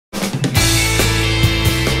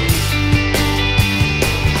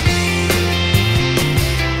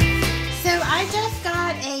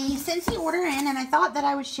that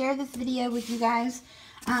I would share this video with you guys.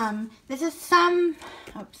 This is some,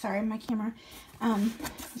 oh, sorry, my camera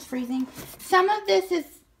is freezing. Some of this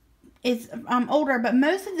is older, but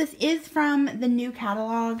most of this is from the new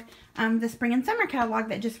catalog, the spring and summer catalog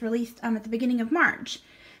that just released at the beginning of March.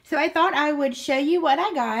 So I thought I would show you what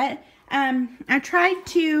I got. I tried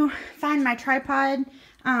to find my tripod,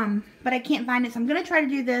 but I can't find it, so I'm going to try to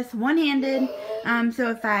do this one-handed. So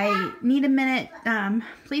if I need a minute,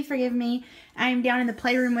 please forgive me. I'm down in the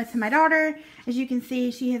playroom with my daughter. As you can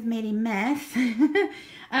see, she has made a mess.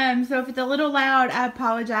 So if it's a little loud, I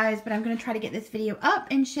apologize, but I'm going to try to get this video up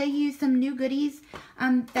and show you some new goodies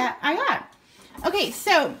that I got. Okay,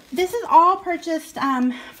 so this is all purchased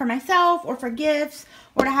for myself or for gifts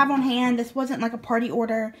or to have on hand. This wasn't like a party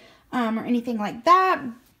order or anything like that.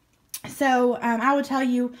 So I will tell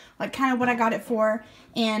you like kind of what I got it for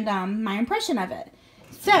and my impression of it.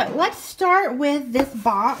 So let's start with this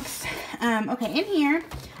box. Okay, in here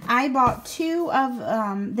I bought 2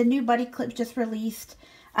 of the new Buddy Clips just released.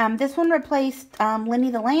 This one replaced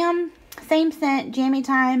Lenny the Lamb, same scent, Jammy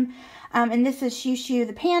Time, and this is Shoo Shoo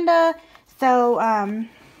the Panda. So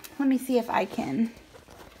let me see if I can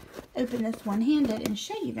open this one-handed and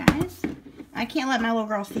show you guys. I can't let my little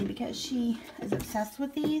girl see because she is obsessed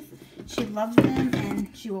with these. She loves them and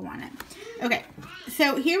she will want it. Okay,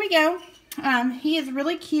 so here we go. He is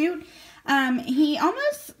really cute. He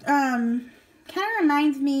almost kind of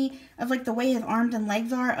reminds me of like the way his arms and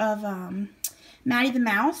legs are of Maddie the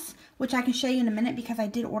Mouse, which I can show you in a minute because I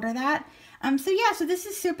did order that. So yeah, so this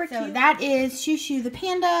is super cute. So that is Shoo Shoo the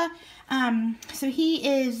Panda. So he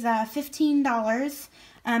is $15.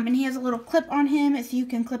 And he has a little clip on him, so you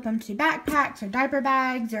can clip him to backpacks or diaper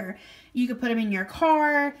bags, or you could put him in your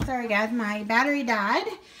car. Sorry guys, my battery died.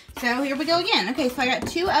 So here we go again. Okay, so I got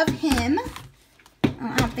 2 of him.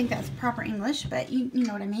 I don't think that's proper English, but you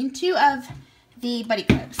know what I mean. 2 of the Buddy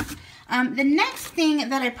Clips. The next thing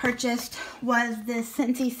that I purchased was this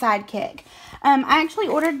Scentsy Sidekick. I actually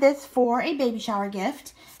ordered this for a baby shower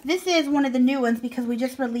gift. This is one of the new ones because we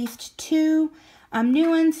just released 2 new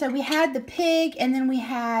ones. So we had the pig, and then we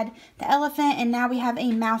had the elephant, and now we have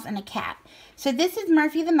a mouse and a cat. So this is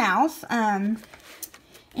Murphy the Mouse, and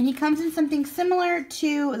he comes in something similar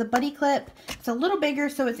to the Buddy Clip. It's a little bigger,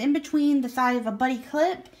 so it's in between the size of a Buddy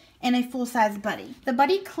Clip and a full-size Buddy. The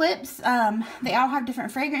Buddy Clips, they all have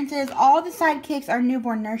different fragrances. All the Sidekicks are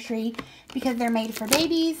Newborn Nursery because they're made for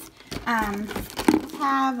babies.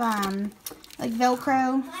 Have like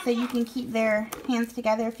Velcro, so you can keep their hands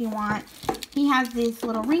together if you want. He has these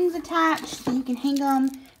little rings attached, so you can hang them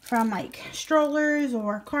from like strollers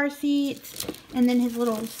or car seats. And then his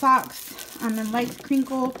little socks and legs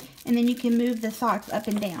crinkle, and then you can move the socks up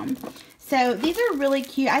and down. So these are really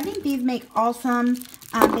cute. I think these make awesome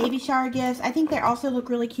baby shower gifts. I think they also look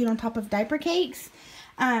really cute on top of diaper cakes.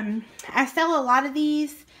 I sell a lot of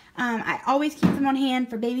these. I always keep them on hand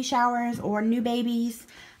for baby showers or new babies.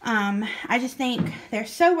 I just think they're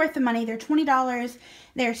so worth the money. They're $20.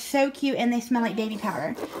 They're so cute, and they smell like baby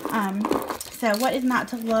powder. So what is not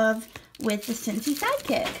to love with the Scentsy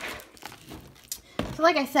Sidekick? So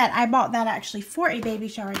like I said, I bought that actually for a baby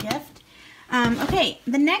shower gift. Okay,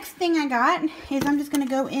 the next thing I got is, I'm just going to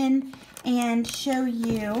go in and show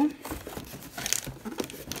you.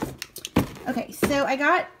 Okay, so I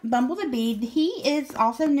got Bumble the Bee. He is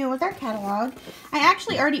also new with our catalog. I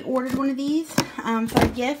actually already ordered one of these for a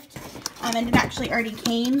gift, and it actually already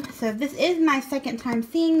came. So this is my second time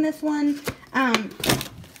seeing this one.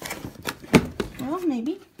 Well,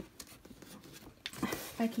 maybe.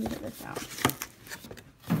 If I can get this out.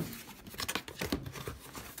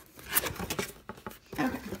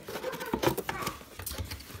 Okay.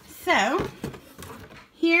 So,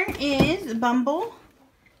 here is Bumble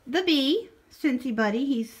the Bee. Scentsy Buddy.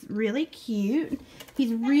 He's really cute.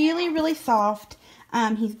 He's really, really soft.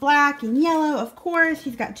 He's black and yellow, of course.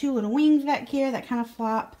 He's got 2 little wings back here that kind of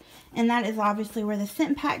flop. And that is obviously where the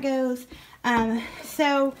scent pack goes.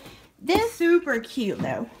 So this is super cute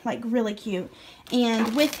though. Like really cute.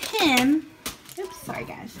 And with him, oops, sorry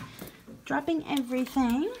guys. Dropping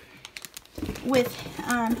everything. With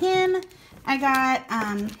him, I got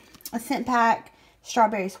a scent pack,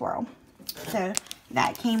 Strawberry Swirl. So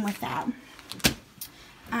that came with that.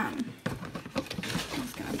 I'm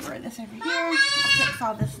just going to throw this over here. I'll fix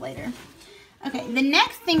all this later. Okay, the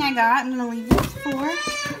next thing I got, I'm going to leave this for,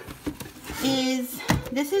 is,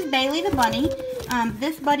 this is Bailey the Bunny.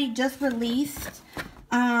 This buddy just released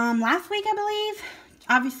last week, I believe.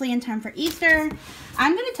 Obviously in time for Easter.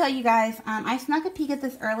 I'm going to tell you guys, I snuck a peek at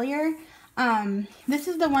this earlier. This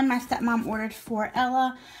is the one my stepmom ordered for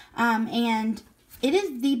Ella. And it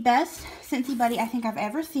is the best Scentsy Buddy I think I've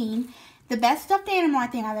ever seen. The best stuffed animal I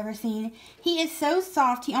think I've ever seen. He is so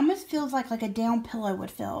soft. He almost feels like a down pillow would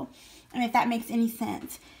feel. I mean, if that makes any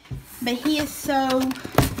sense. But he is so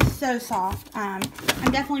soft. I'm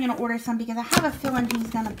definitely going to order some because I have a feeling he's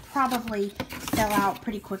going to probably sell out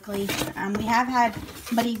pretty quickly. We have had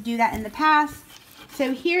somebody do that in the past.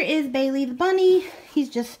 So here is Bailey the bunny. He's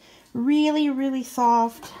just really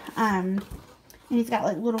soft. And he's got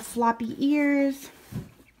like little floppy ears.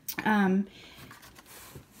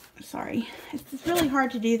 Sorry, it's really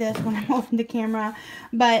hard to do this when I'm holding the camera,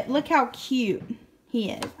 but look how cute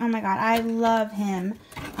he is. Oh my god, I love him.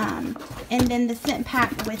 And then the scent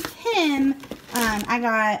pack with him, I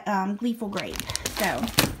got Gleeful Grape, so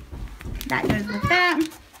that goes with that.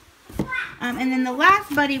 And then the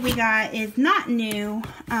last buddy we got is not new.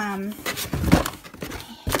 I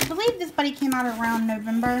believe this buddy came out around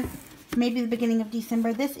November, maybe the beginning of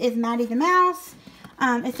December. This is Maddie the Mouse.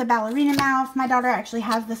 It's a ballerina mouse. My daughter actually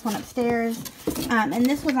has this one upstairs. And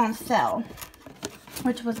this was on sale,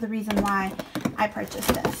 which was the reason why I purchased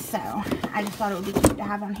this. So I just thought it would be cute to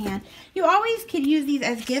have on hand. You always could use these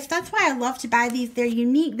as gifts. That's why I love to buy these. They're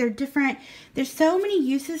unique. They're different. There's so many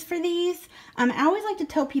uses for these. I always like to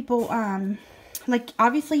tell people, like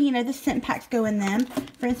obviously, you know, the scent packs go in them.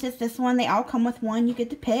 For instance, this one, they all come with one. You get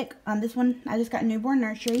to pick. This one, I just got Newborn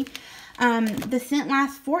Nursery. The scent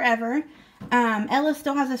lasts forever. Ella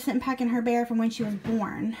still has a scent pack in her bear from when she was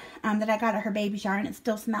born, that I got at her baby shower, and it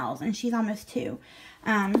still smells, and she's almost 2.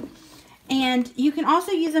 And you can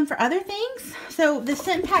also use them for other things. So the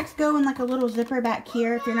scent packs go in like a little zipper back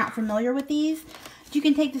here if you're not familiar with these. You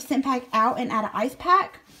can take the scent pack out and add an ice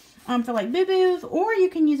pack for like boo-boos, or you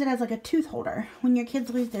can use it as like a tooth holder when your kids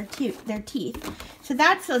lose their teeth. So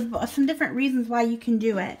that's some different reasons why you can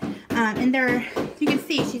do it. And you can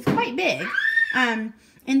see she's quite big.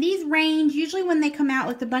 And these range, usually when they come out,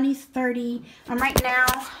 like the bunny's 30. Right now,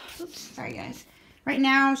 oops, sorry guys. Right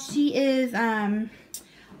now, she is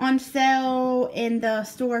on sale in the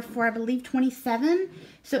store for, I believe, $27.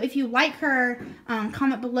 So if you like her,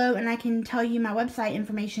 comment below and I can tell you my website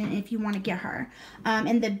information if you want to get her.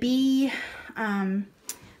 And the bee,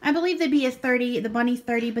 I believe the bee is 30, the bunny's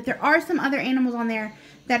 30, but there are some other animals on there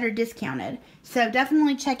that are discounted. So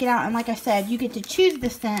definitely check it out. And like I said, you get to choose the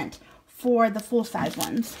scent for the full-size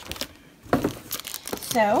ones.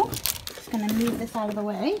 So, just going to move this out of the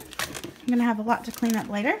way. I'm going to have a lot to clean up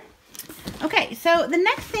later. Okay, so the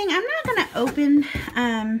next thing, I'm not going to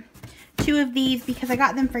open 2 of these because I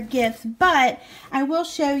got them for gifts, but I will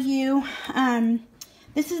show you.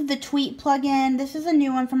 This is the Tweet plug-in. This is a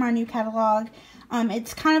new one from our new catalog.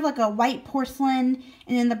 It's kind of like a white porcelain,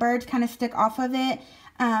 and then the birds kind of stick off of it.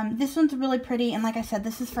 This one's really pretty, and like I said,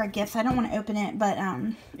 this is for a gift, so I don't want to open it, but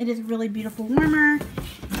it is a really beautiful warmer.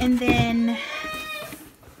 And then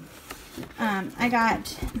I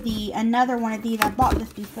got another one of these. I bought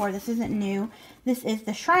this before. This isn't new. This is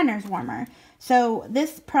the Shriners warmer. So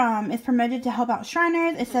this is promoted to help out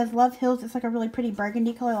Shriners. It says Love Heals. It's like a really pretty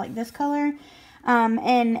burgundy color, like this color.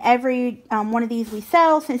 And every one of these we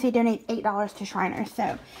sell, since they donate $8 to Shriners.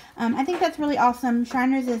 So I think that's really awesome.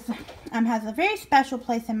 Shriners has a very special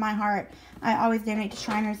place in my heart. I always donate to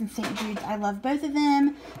Shriners and St. Jude's. I love both of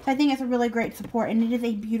them. So I think it's a really great support, and it is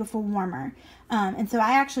a beautiful warmer. And so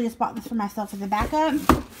I actually just bought this for myself as a backup.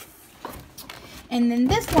 And then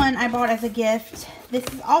this one I bought as a gift. This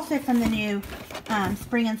is also from the new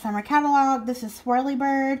spring and summer catalog. This is Swirly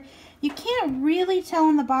Bird. You can't really tell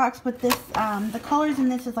in the box, but this the colors in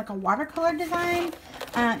this is like a watercolor design.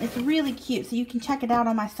 It's really cute, so you can check it out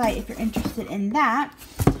on my site if you're interested in that.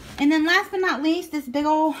 And then last but not least, this big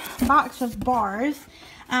old box of bars.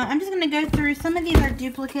 I'm just going to go through. Some of these are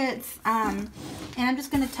duplicates, and I'm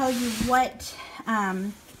just going to tell you what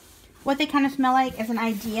they kind of smell like as an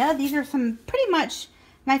idea. These are some pretty much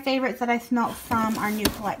my favorites that I smelled from our new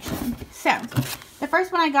collection. So, the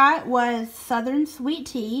first one I got was Southern Sweet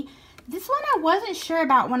Tea. This one I wasn't sure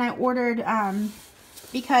about when I ordered,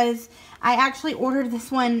 because I actually ordered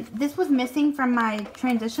this one. This was missing from my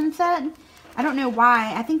transition set. I don't know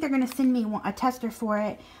why. I think they're going to send me a tester for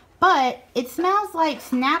it. But it smells like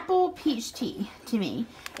Snapple Peach Tea to me.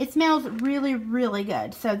 It smells really, really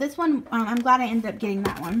good. So this one, I'm glad I ended up getting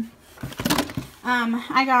that one.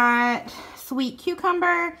 I got Sweet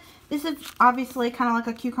Cucumber. This is obviously kind of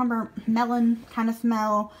like a cucumber melon kind of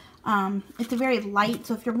smell. It's a very light,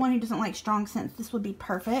 so if you're one who doesn't like strong scents, this would be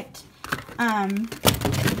perfect. I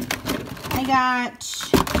got,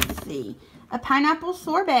 let's see, a pineapple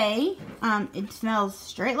sorbet. It smells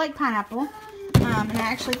straight like pineapple. And I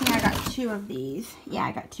actually think I got 2 of these. Yeah,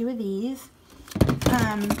 I got 2 of these.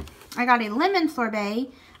 I got a lemon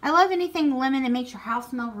sorbet. I love anything lemon. It makes your house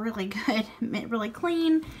smell really good, really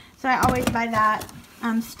clean. So I always buy that.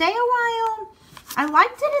 Stay a while. I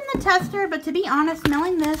liked it in the tester, but to be honest,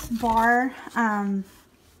 smelling this bar,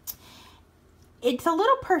 it's a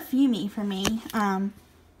little perfumey for me.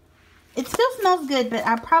 It still smells good, but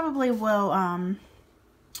I probably will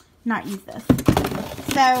not use this.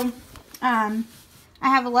 So, I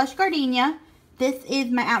have a Lush Gardenia. This is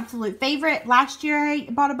my absolute favorite. Last year I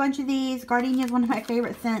bought a bunch of these. Gardenia is one of my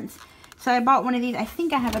favorite scents. So I bought one of these. I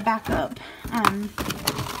think I have a backup.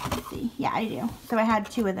 Let's see. Yeah, I do. So I had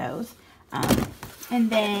 2 of those. And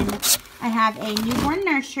then I have a Newborn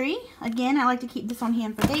Nursery. Again, I like to keep this on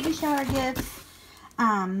hand for baby shower gifts.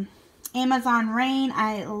 Amazon Rain,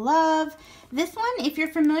 I love. This one, if you're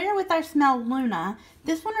familiar with our smell Luna,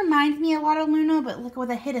 this one reminds me a lot of Luna, but like with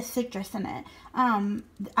a hit of citrus in it.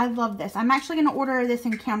 I love this. I'm actually going to order this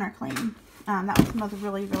in Counter Clean. That one smells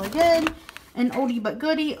really, really good. An oldie but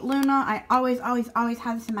goodie, Luna. I always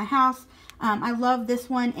have this in my house. I love this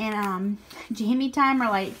one, and Jammy Time, or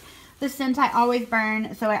like the scents I always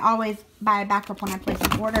burn, so I always buy a backup when I place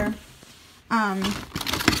an order.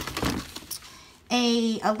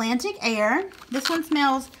 A Atlantic Air. This one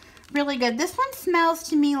smells really good. This one smells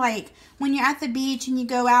to me like when you're at the beach and you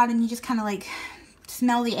go out and you just kind of like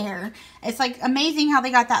smell the air. It's like amazing how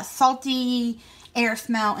they got that salty air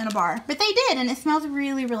smell in a bar. But they did, and it smells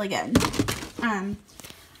really, really good.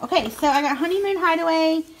 Okay, so I got Honeymoon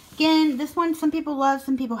Hideaway. Again, this one some people love,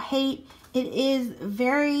 some people hate. It is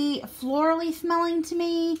very florally smelling to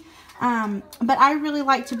me. But I really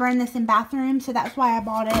like to burn this in bathrooms, so that's why I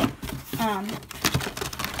bought it.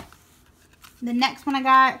 The next one I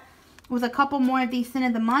got was a couple more of these Scent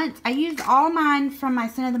of the Month. I used all mine from my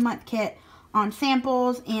Scent of the Month kit on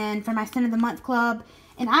samples and for my Scent of the Month club.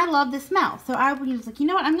 And I love the smell. So I was like, you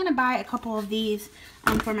know what? I'm going to buy a couple of these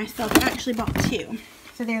for myself. I actually bought 2.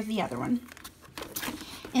 So there's the other one.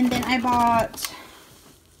 And then I bought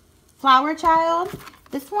Flower Child.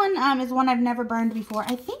 This one is one I've never burned before.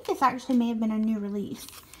 I think this actually may have been a new release.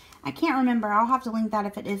 I can't remember. I'll have to link that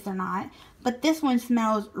if it is or not. But this one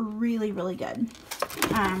smells really, really good.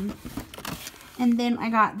 And then I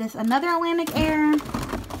got this another Atlantic Air.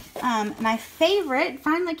 My favorite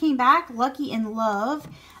finally came back, Lucky in Love.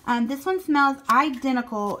 This one smells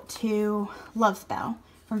identical to Love Spell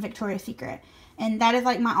from Victoria's Secret. And that is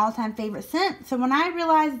like my all-time favorite scent. So when I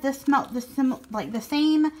realized this smelled like the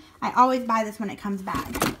same, I always buy this when it comes back.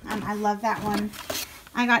 I love that one.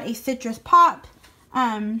 I got a Citrus Pop.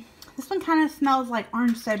 This one kind of smells like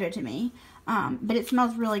orange soda to me. But it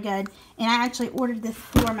smells really good. And I actually ordered this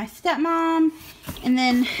for my stepmom. And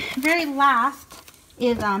then very last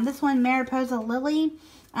is this one, Mariposa Lily.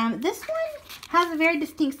 This one has a very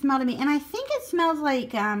distinct smell to me. And I think it smells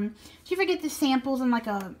like, do you ever get the samples in like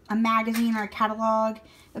a magazine or a catalog?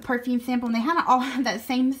 The perfume sample, and they kind of all have that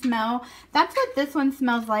same smell. That's what this one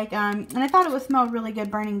smells like. And I thought it would smell really good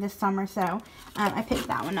burning this summer, so I picked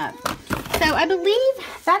that one up. So I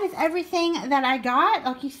believe that is everything that I got.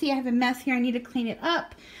 Like you see, I have a mess here. I need to clean it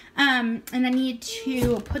up. And I need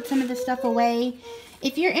to put some of this stuff away.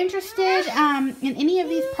 If you're interested in any of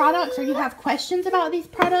these products, or you have questions about these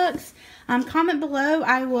products, comment below.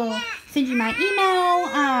 I will send you my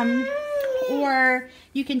email, or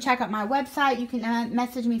you can check out my website. You can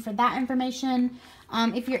message me for that information.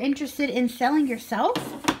 If you're interested in selling yourself,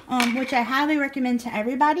 which I highly recommend to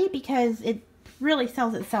everybody because it really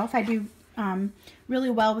sells itself. I do really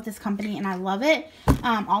well with this company and I love it.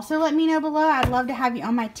 Also let me know below. I'd love to have you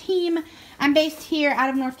on my team. I'm based here out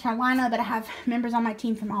of North Carolina, but I have members on my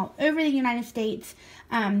team from all over the United States.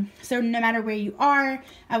 So no matter where you are,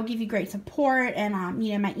 I will give you great support and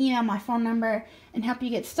you know, my email, my phone number, and help you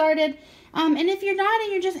get started. And if you're not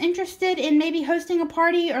and you're just interested in maybe hosting a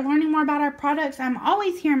party or learning more about our products, I'm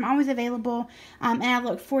always here. I'm always available. And I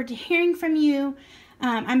look forward to hearing from you.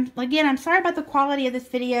 I'm sorry about the quality of this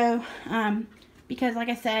video, because like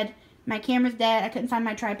I said, my camera's dead. I couldn't find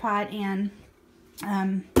my tripod, and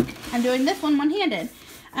I'm doing this one one-handed.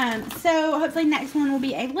 So hopefully next one will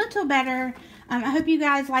be a little better. I hope you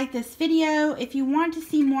guys like this video. If you want to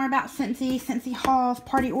see more about Scentsy hauls,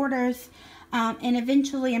 party orders, and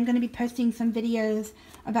eventually I'm going to be posting some videos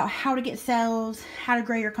about how to get sales, how to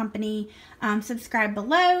grow your company, subscribe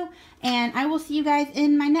below, and I will see you guys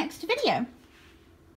in my next video.